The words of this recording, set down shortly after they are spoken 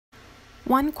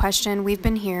One question we've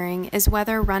been hearing is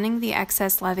whether running the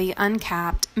excess levy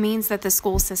uncapped means that the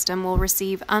school system will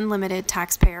receive unlimited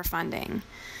taxpayer funding.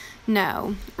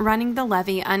 No, running the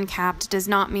levy uncapped does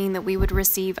not mean that we would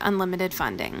receive unlimited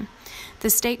funding. The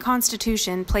state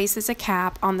constitution places a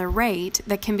cap on the rate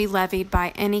that can be levied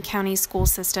by any county school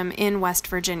system in West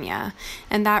Virginia,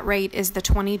 and that rate is the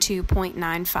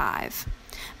 22.95.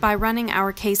 By running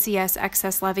our KCS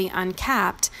excess levy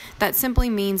uncapped, that simply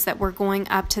means that we're going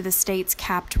up to the state's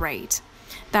capped rate.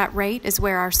 That rate is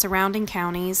where our surrounding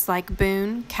counties like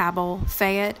Boone, Cabell,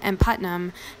 Fayette, and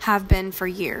Putnam have been for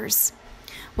years.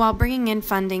 While bringing in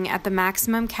funding at the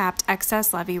maximum capped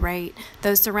excess levy rate,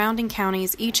 those surrounding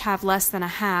counties each have less than a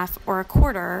half or a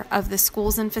quarter of the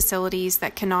schools and facilities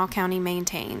that Kanawha County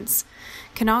maintains.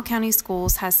 Kanawha County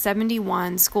Schools has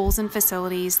 71 schools and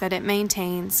facilities that it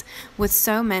maintains, with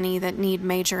so many that need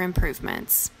major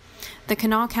improvements. The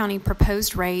Kanawha County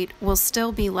proposed rate will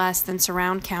still be less than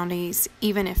surround counties,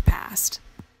 even if passed.